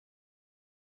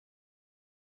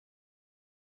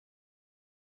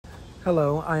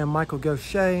Hello, I am Michael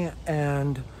Gaucher,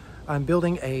 and I'm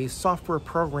building a software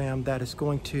program that is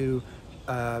going to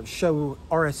show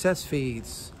RSS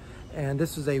feeds. And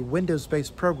this is a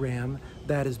Windows-based program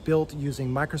that is built using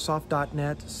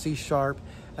Microsoft.NET, C#,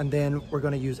 and then we're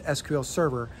going to use SQL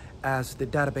Server as the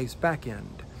database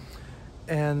backend.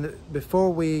 And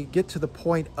before we get to the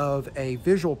point of a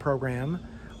visual program,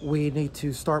 we need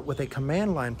to start with a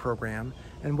command line program.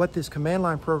 And what this command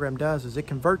line program does is it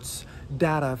converts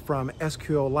data from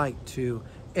SQLite to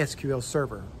SQL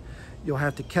Server. You'll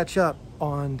have to catch up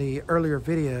on the earlier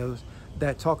videos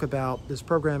that talk about this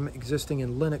program existing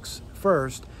in Linux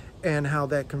first and how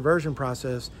that conversion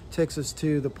process takes us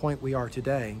to the point we are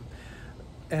today.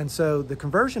 And so the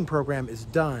conversion program is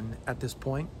done at this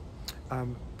point.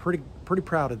 I'm pretty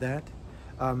proud of that.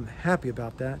 I'm happy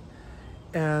about that.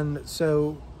 And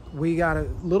so we got a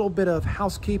little bit of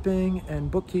housekeeping and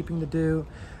bookkeeping to do.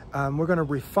 We're going to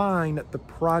refine the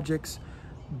project's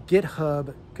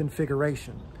GitHub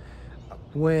configuration.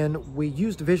 When we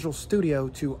used Visual Studio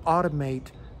to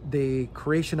automate the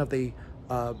creation of the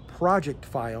project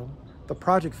file,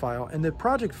 and the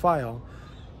project file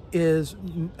is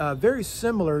very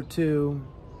similar to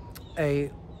a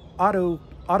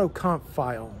autoconf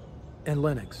file in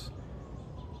Linux.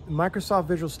 Microsoft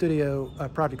Visual Studio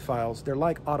project files, they're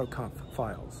like autoconf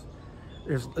files.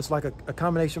 It's like a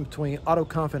combination between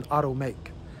autoconf and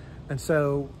automake. And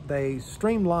so they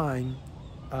streamline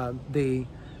the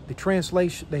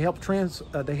translation, they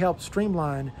help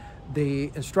streamline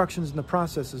the instructions and the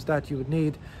processes that you would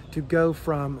need to go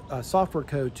from software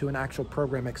code to an actual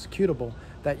program executable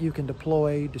that you can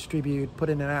deploy, distribute, put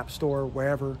in an app store,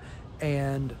 wherever,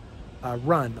 and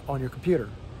run on your computer.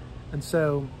 And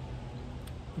so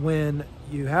when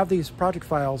you have these project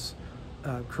files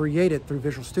created through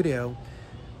Visual Studio,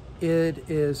 it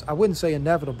is, I wouldn't say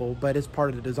inevitable, but it's part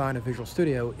of the design of Visual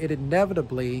Studio. It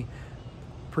inevitably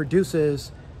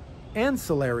produces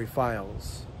ancillary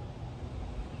files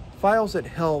that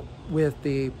help with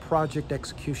the project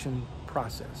execution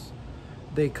process,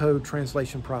 the code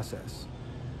translation process.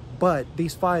 But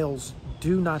these files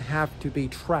do not have to be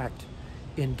tracked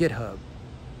in GitHub.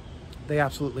 They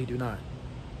absolutely do not.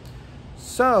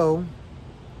 So,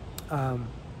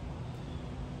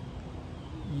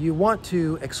 you want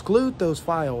to exclude those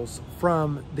files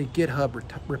from the GitHub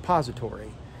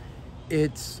repository.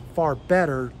 It's far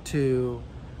better to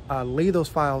leave those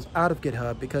files out of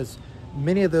GitHub because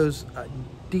many of those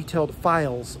detailed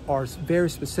files are very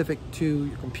specific to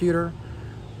your computer,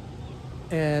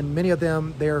 and many of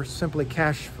them, they're simply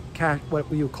cache, what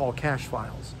we would call cache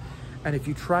files. And if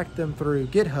you track them through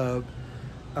GitHub,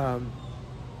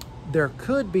 there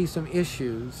could be some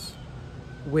issues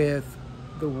with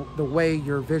the way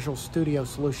your Visual Studio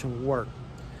solution will work.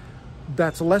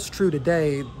 That's less true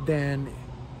today than,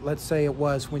 let's say, it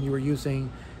was when you were using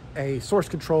a source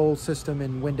control system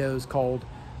in Windows called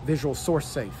Visual Source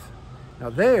Safe. Now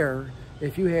there,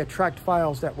 if you had tracked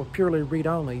files that were purely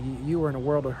read-only, you were in a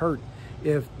world of hurt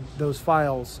if those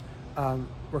files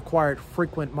required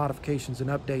frequent modifications and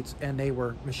updates and they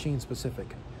were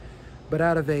machine-specific. But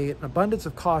out of an abundance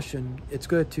of caution, it's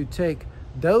good to take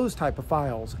those type of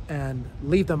files and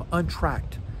leave them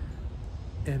untracked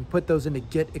and put those in the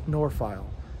git ignore file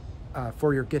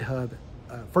for your GitHub,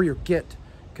 for your Git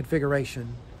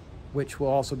configuration, which will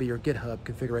also be your GitHub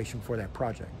configuration for that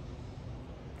project.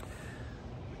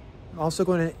 I'm also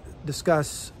going to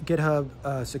discuss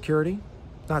GitHub security,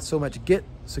 not so much Git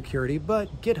security,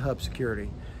 but GitHub security.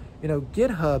 You know,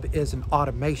 GitHub is an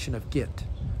automation of Git,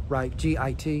 right?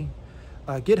 G-I-T.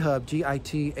 GitHub,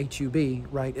 G-I-T-H-U-B,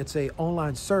 right? It's an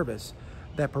online service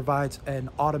that provides an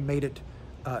automated,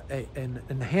 an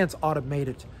enhanced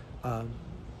automated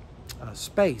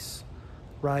space,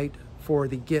 right, for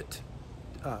the Git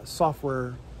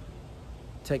software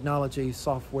technology,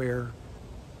 software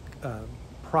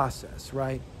process,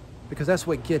 right? Because that's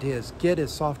what Git is. Git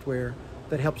is software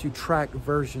that helps you track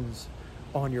versions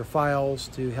on your files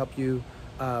to help you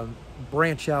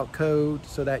branch out code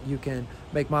so that you can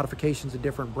make modifications in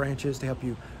different branches to help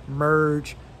you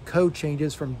merge code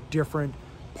changes from different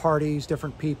parties,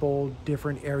 different people,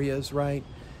 different areas, right?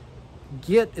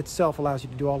 Git itself allows you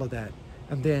to do all of that.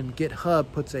 And then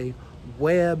GitHub puts a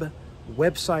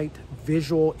website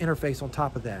visual interface on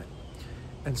top of that.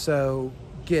 And so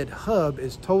GitHub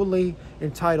is totally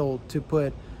entitled to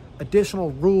put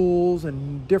additional rules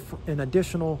and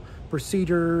additional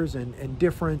procedures and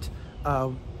different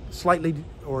slightly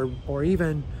or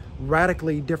even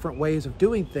radically different ways of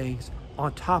doing things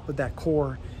on top of that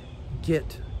core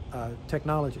Git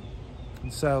technology.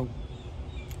 And so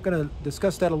I'm going to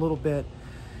discuss that a little bit.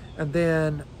 and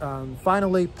then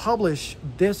finally publish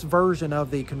this version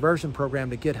of the conversion program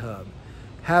to GitHub.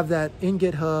 Have that in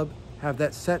GitHub, have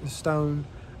that set in stone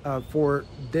for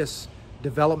this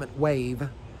development wave,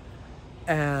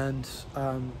 and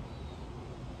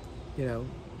you know,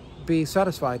 be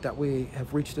satisfied that we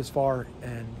have reached this far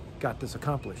and got this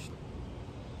accomplished.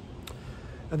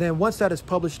 And then once that is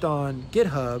published on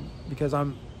GitHub, because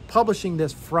I'm publishing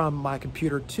this from my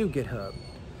computer to GitHub,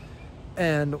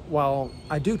 and while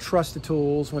I do trust the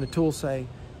tools, when the tools say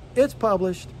it's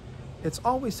published, it's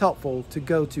always helpful to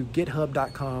go to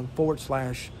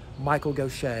github.com/Michael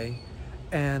Gaucher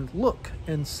and look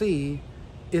and see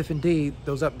if indeed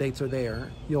those updates are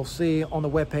there. You'll see on the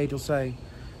webpage, you'll say,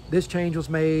 this change was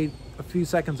made a few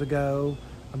seconds ago,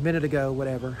 a minute ago,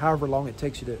 whatever, however long it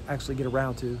takes you to actually get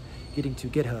around to getting to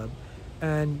GitHub.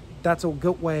 And that's a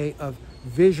good way of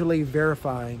visually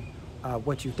verifying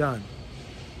what you've done.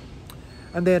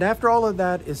 And then after all of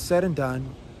that is said and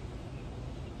done,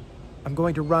 I'm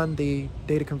going to run the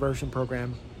data conversion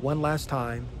program one last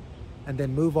time and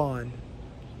then move on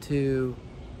to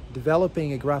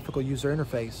developing a graphical user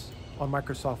interface on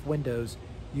Microsoft Windows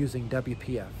using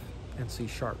WPF and C#.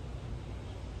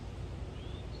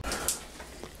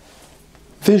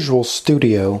 Visual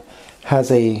Studio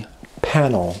has a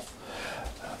panel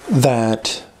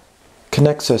that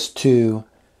connects us to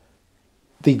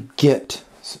the Git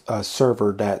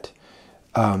server that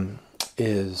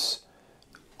is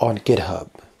on GitHub,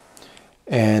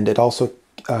 and it also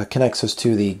connects us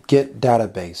to the Git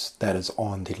database that is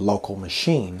on the local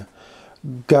machine,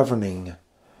 governing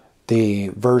the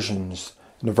versions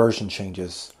and the version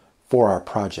changes for our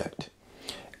project.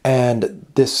 And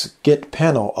this Git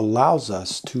panel allows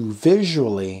us to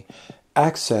visually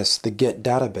access the Git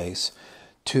database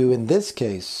to, in this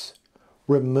case,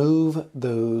 remove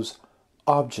those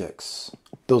objects,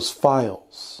 those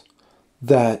files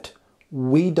that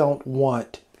we don't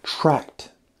want tracked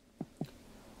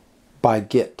by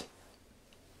Git.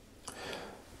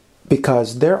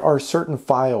 Because there are certain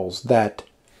files that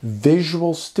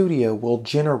Visual Studio will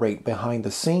generate behind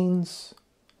the scenes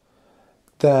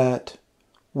that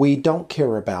we don't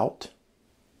care about,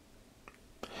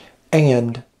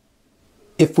 and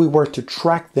if we were to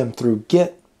track them through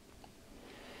Git,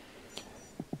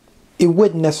 it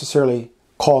wouldn't necessarily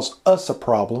cause us a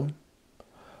problem,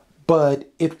 but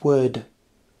it would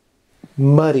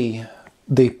muddy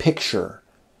the picture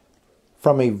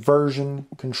from a version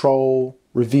control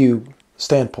review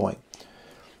standpoint.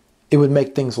 It would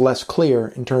make things less clear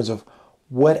in terms of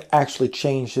what actually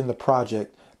changed in the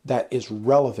project that is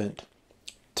relevant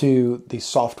to the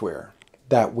software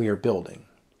that we are building.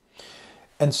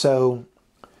 And so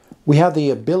we have the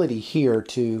ability here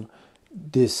to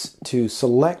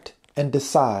select and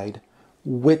decide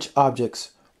which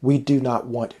objects we do not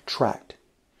want tracked.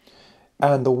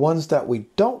 And the ones that we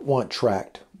don't want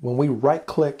tracked, when we right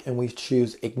click and we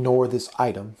choose ignore this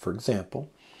item, for example,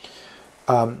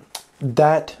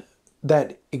 that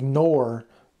ignore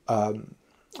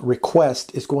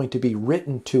request is going to be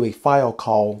written to a file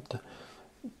called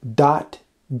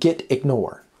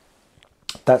 .gitignore.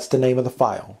 That's the name of the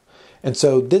file. And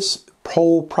so this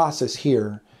whole process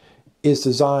here is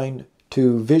designed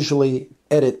to visually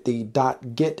edit the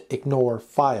 .gitignore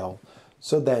file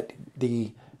so that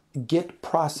the Git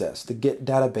process, the Git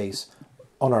database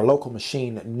on our local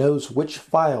machine, knows which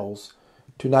files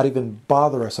to not even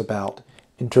bother us about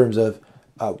in terms of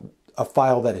a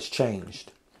file that is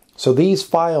changed. So these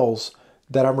files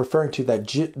that I'm referring to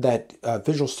that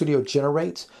Visual Studio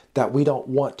generates that we don't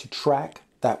want to track,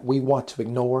 that we want to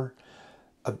ignore,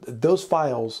 those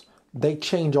files, they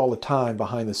change all the time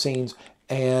behind the scenes,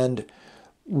 and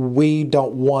we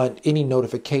don't want any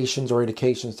notifications or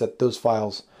indications that those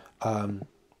files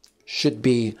should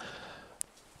be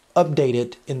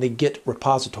updated in the Git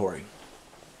repository.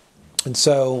 And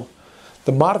so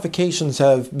the modifications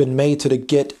have been made to the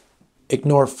Git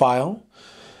ignore file,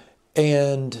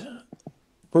 and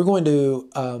we're going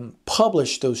to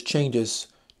publish those changes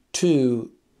to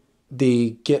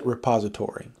the Git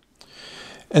repository.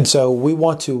 And so we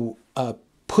want to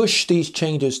push these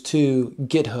changes to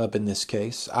GitHub in this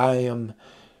case. I am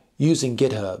using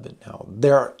GitHub.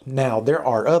 Now there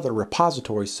are other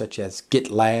repositories such as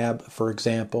GitLab, for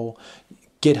example.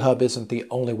 GitHub isn't the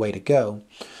only way to go,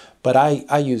 but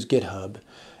I use GitHub.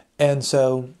 And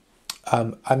so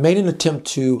I made an attempt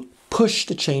to push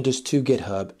the changes to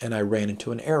GitHub, and I ran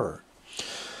into an error.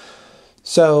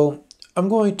 So I'm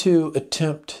going to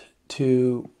attempt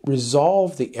to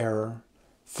resolve the error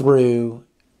through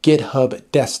GitHub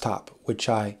Desktop, which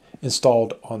I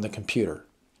installed on the computer.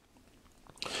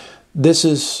 This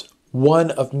is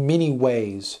one of many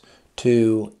ways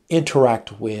to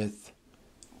interact with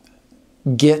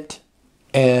Git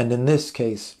and in this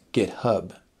case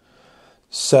GitHub.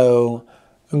 So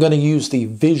I'm going to use the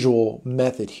visual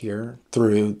method here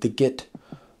through the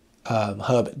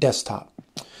GitHub desktop.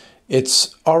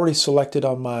 It's already selected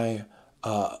on my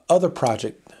other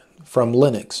project from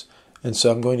Linux, and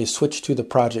so I'm going to switch to the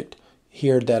project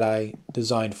here that I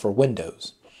designed for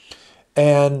Windows.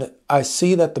 And I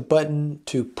see that the button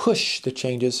to push the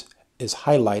changes is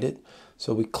highlighted.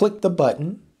 So we click the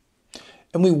button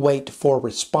and we wait for a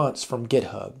response from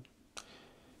GitHub.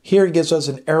 Here it gives us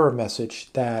an error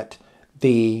message that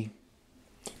the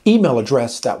email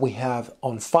address that we have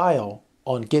on file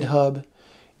on GitHub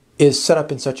is set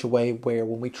up in such a way where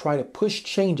when we try to push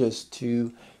changes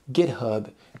to GitHub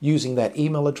using that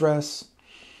email address,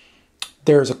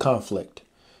 there's a conflict.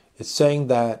 It's saying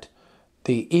that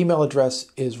the email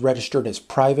address is registered as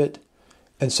private,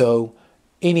 and so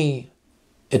any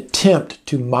attempt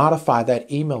to modify that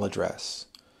email address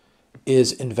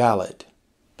is invalid.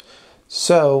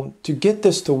 So to get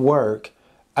this to work,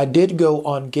 I did go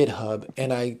on GitHub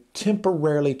and I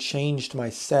temporarily changed my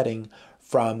setting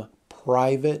from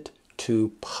private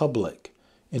to public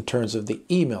in terms of the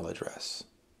email address.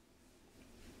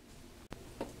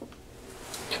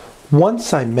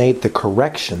 Once I made the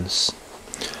corrections,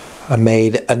 I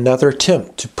made another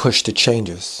attempt to push the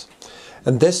changes.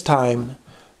 And this time,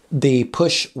 the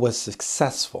push was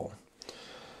successful.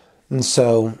 And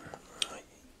so,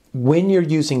 when you're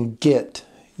using Git,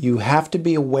 you have to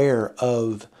be aware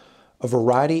of a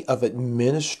variety of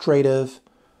administrative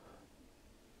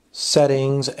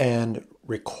settings and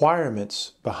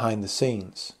requirements behind the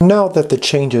scenes. Now that the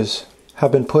changes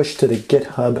have been pushed to the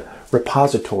GitHub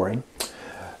repository,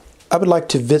 I would like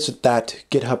to visit that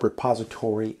GitHub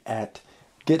repository at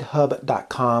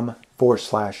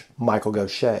github.com/Michael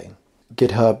Gaucher.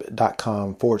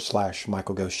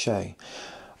 github.com/Michael Gaucher.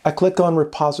 I click on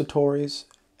repositories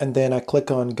and then I click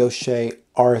on Gaucher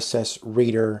RSS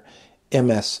Reader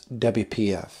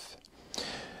MSWPF.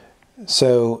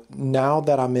 So now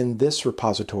that I'm in this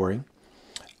repository,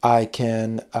 I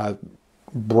can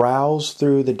browse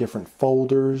through the different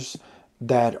folders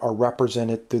that are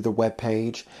represented through the web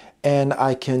page, and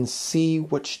I can see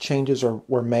which changes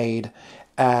were made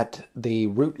at the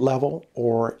root level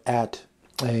or at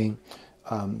a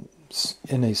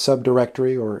in a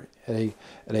subdirectory or at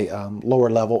a lower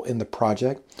level in the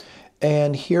project.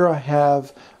 And here I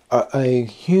have a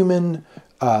human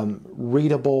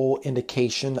readable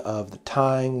indication of the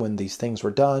time when these things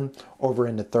were done over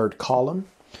in the third column.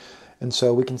 And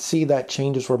so we can see that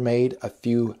changes were made a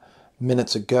few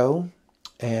minutes ago,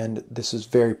 and this is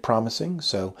very promising.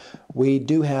 So we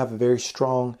do have a very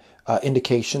strong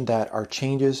indication that our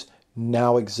changes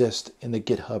now exist in the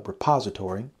GitHub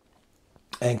repository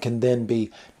and can then be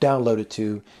downloaded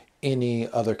to any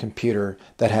other computer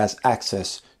that has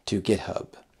access to GitHub.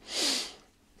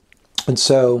 And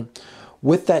so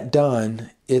with that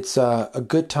done, it's a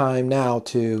good time now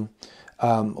to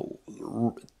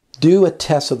do a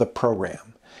test of the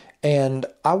program. And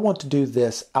I want to do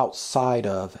this outside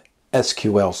of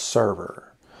SQL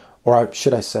Server, or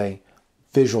should I say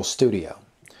Visual Studio.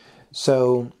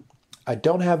 So I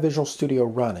don't have Visual Studio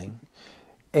running,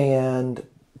 and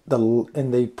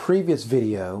in the previous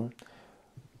video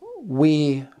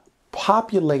we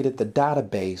populated the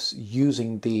database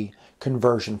using the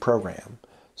conversion program.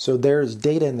 So there's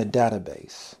data in the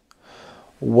database.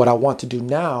 What I want to do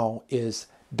now is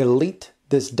delete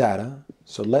this data.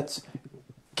 So let's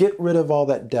get rid of all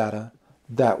that data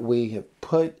that we have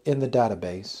put in the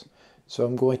database. So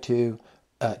I'm going to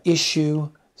issue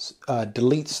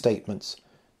delete statements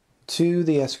to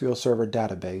the SQL Server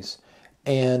database,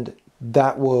 and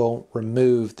that will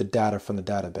remove the data from the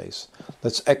database.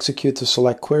 Let's execute the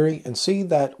select query and see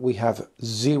that we have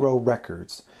 0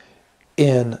 records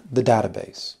in the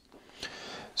database.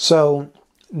 So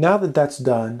now that that's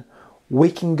done,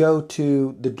 we can go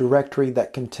to the directory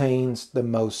that contains the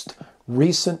most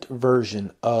recent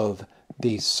version of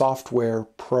the software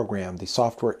program, the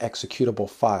software executable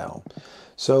file.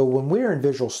 So when we're in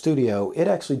Visual Studio, it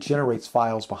actually generates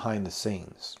files behind the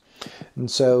scenes. And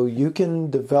so you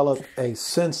can develop a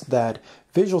sense that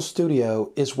Visual Studio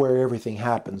is where everything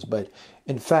happens, but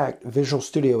in fact, Visual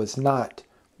Studio is not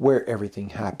where everything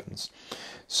happens.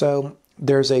 So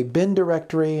there's a bin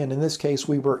directory, and in this case,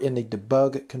 we were in the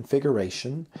debug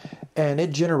configuration, and it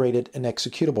generated an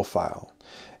executable file.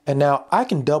 And now I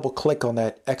can double click on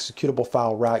that executable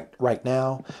file right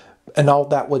now, and all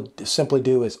that would simply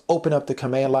do is open up the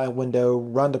command line window,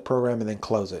 run the program, and then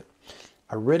close it.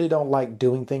 I really don't like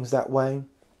doing things that way,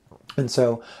 and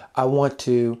so I want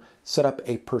to set up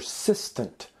a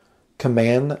persistent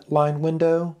command line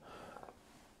window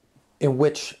in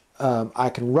which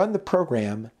I can run the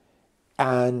program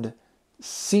and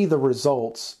see the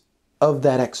results of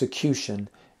that execution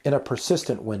in a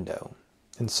persistent window.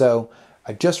 And so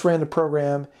I just ran the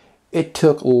program. It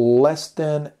took less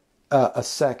than a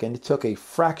second. It took a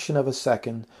fraction of a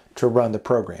second to run the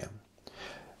program.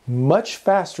 Much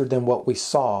faster than what we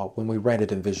saw when we ran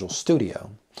it in Visual Studio.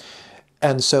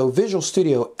 And so Visual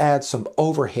Studio adds some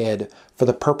overhead for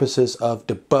the purposes of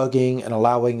debugging and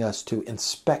allowing us to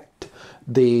inspect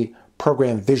the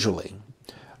program visually.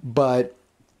 But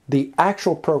the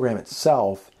actual program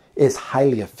itself is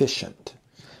highly efficient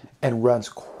and runs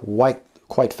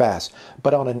quite fast.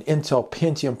 But on an Intel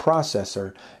Pentium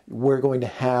processor, we're going to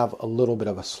have a little bit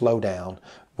of a slowdown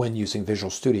when using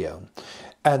Visual Studio.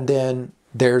 And then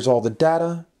there's all the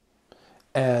data,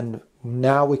 and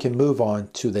now we can move on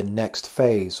to the next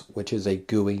phase, which is a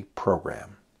GUI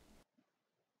program.